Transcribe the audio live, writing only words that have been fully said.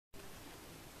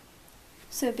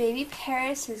So baby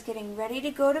Paris is getting ready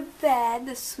to go to bed,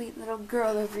 the sweet little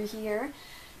girl over here.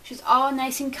 She's all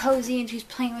nice and cozy and she's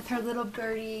playing with her little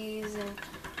birdies and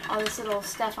all this little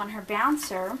stuff on her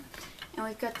bouncer. And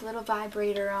we've got the little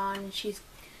vibrator on and she's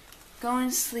going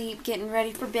to sleep, getting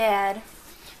ready for bed.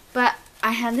 But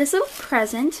I had this little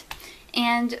present,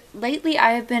 and lately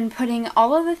I have been putting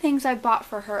all of the things I bought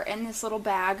for her in this little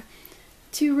bag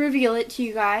to reveal it to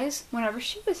you guys whenever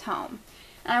she was home.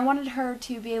 And I wanted her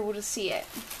to be able to see it.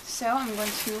 So I'm going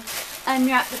to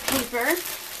unwrap the paper.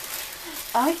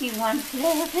 Oh, you want to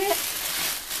play with it?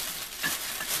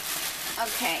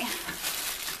 Okay.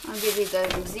 I'll give you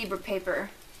the zebra paper.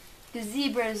 The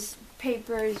zebra's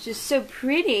paper is just so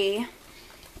pretty.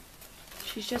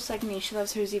 She's just like me. She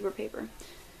loves her zebra paper.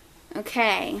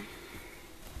 Okay.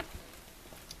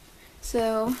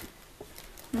 So,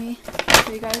 let me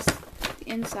show you guys the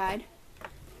inside.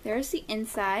 There's the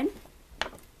inside.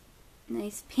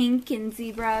 Nice pink and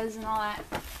zebras and all that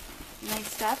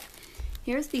nice stuff.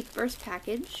 Here's the first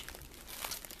package.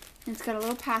 And it's got a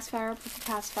little pacifier. Put the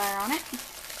pacifier on it.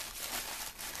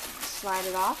 Slide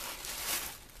it off.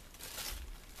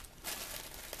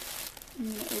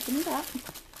 I'm going to open it up.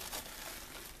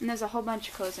 And there's a whole bunch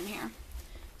of clothes in here.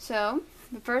 So,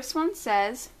 the first one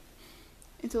says,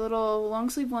 it's a little long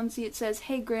sleeve onesie. It says,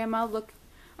 "Hey Grandma, look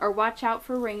or watch out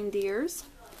for reindeers."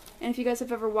 And if you guys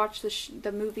have ever watched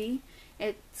the movie,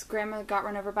 it's Grandma got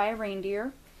run over by a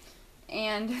reindeer.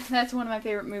 And that's one of my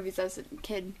favorite movies as a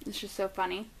kid. It's just so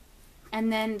funny.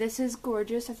 And then this is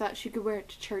gorgeous. I thought she could wear it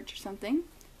to church or something.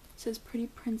 It says "Pretty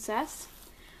Princess."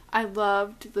 I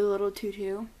loved the little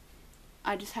tutu.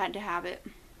 I just had to have it.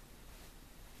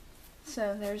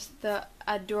 So there's the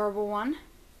adorable one.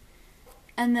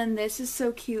 And then this is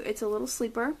so cute. It's a little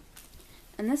sleeper.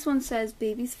 And this one says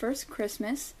 "Baby's First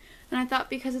Christmas." And I thought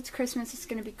because it's Christmas it's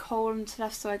going to be cold and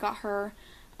stuff, so I got her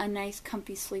a nice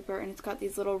comfy sleeper. And it's got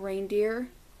these little reindeer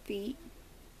feet.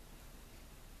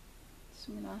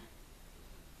 So I'm going to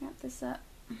wrap this up.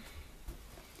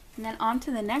 And then on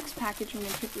to the next package. I'm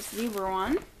going to put this zebra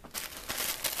one.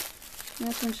 And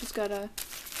this one's just got a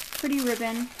pretty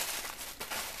ribbon.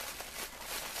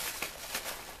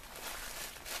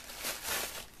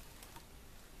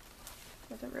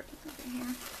 Got the ribbon over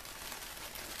here.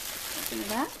 Open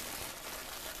it up.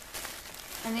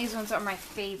 And these ones are my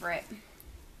favorite.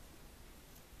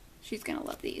 She's gonna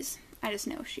love these. I just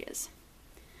know she is.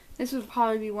 This would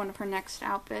probably be one of her next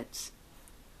outfits.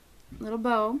 Little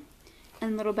bow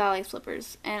and little ballet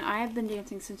slippers. And I have been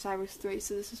dancing since I was 3,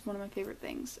 so this is one of my favorite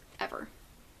things ever.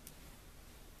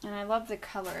 And I love the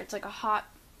color. It's like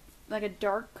a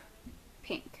dark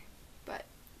pink, but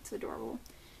it's adorable.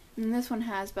 And this one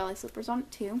has ballet slippers on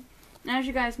it too. And as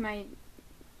you guys might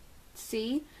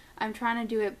see, I'm trying to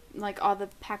do it like all the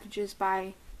packages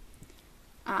by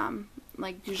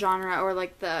like genre or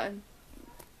like the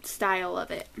style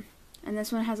of it. And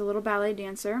this one has a little ballet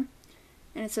dancer.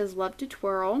 And it says "Love to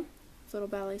Twirl." It's little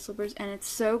ballet slippers. And it's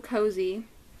so cozy.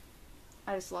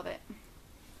 I just love it.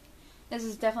 This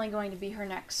is definitely going to be her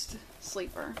next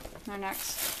sleeper. Her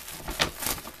next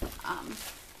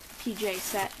PJ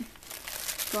set.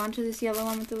 Go on to this yellow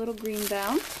one with the little green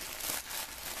bow.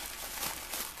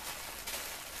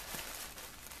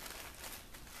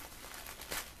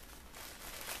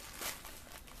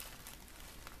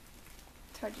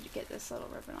 It's hard to get this little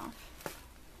ribbon off.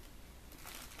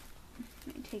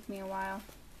 It may take me a while.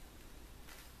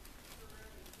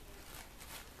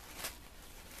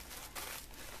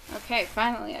 Okay,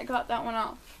 finally I got that one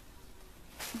off.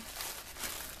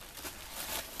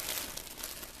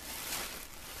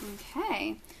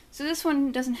 Okay, so this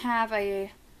one doesn't have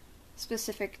a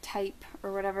specific type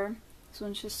or whatever. This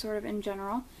one's just sort of in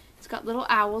general. It's got little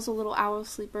owls, a little owl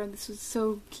sleeper. This is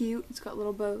so cute. It's got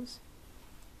little bows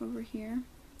over here.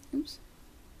 Oops.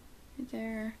 Right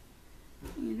there.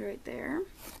 And right there.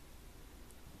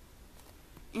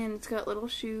 And it's got little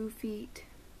shoe feet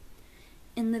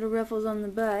and little ruffles on the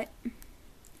butt.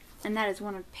 And that is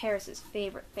one of Paris's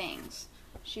favorite things.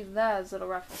 She loves little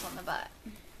ruffles on the butt.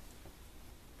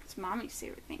 It's Mommy's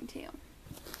favorite thing too.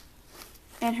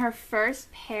 And her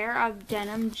first pair of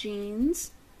denim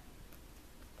jeans.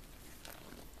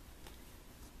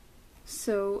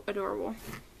 So adorable.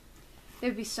 They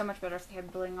would be so much better if they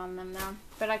had bling on them though.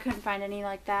 But I couldn't find any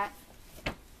like that.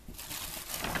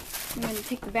 I'm going to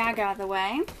take the bag out of the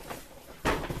way.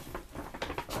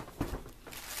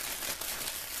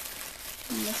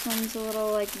 And this one's a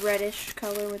little like reddish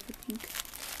color with the pink.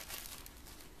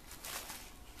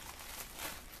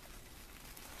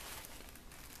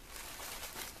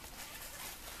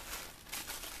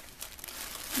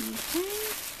 Okay.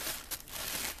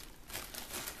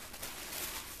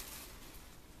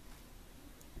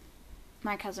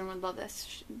 my cousin would love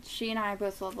this. She and I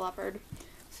both love leopard.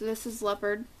 So this is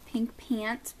leopard, pink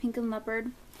pants, pink and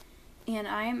leopard. And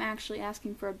I am actually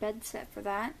asking for a bed set for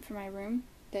that, for my room.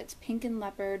 That's pink and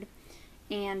leopard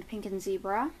and pink and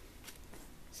zebra.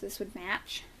 So this would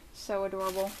match. So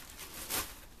adorable.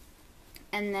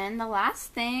 And then the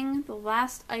last thing, the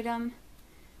last item,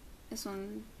 this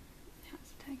one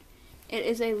has a tag. It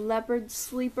is a leopard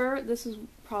sleeper. This is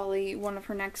probably one of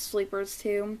her next sleepers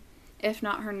too, if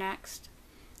not her next.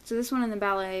 So this one and the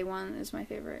ballet one is my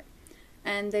favorite.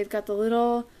 And they've got the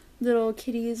little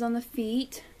kitties on the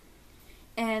feet.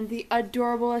 And the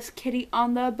adorablest kitty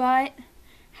on the butt.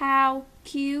 How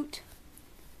cute.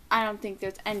 I don't think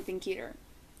there's anything cuter.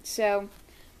 So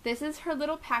this is her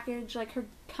little package, like her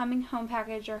coming home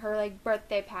package or her like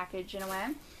birthday package in a way.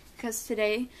 Because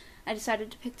today, I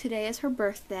decided to pick today as her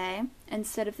birthday.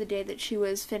 Instead of the day that she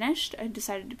was finished, I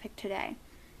decided to pick today.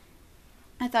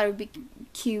 I thought it would be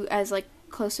cute as like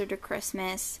closer to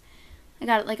Christmas. I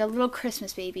got like a little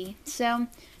Christmas baby. So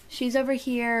she's over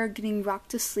here getting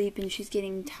rocked to sleep and she's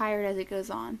getting tired as it goes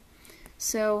on.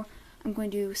 So I'm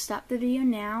going to stop the video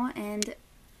now, and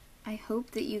I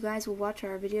hope that you guys will watch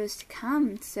our videos to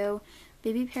come. So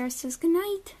Baby Paris says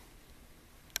goodnight.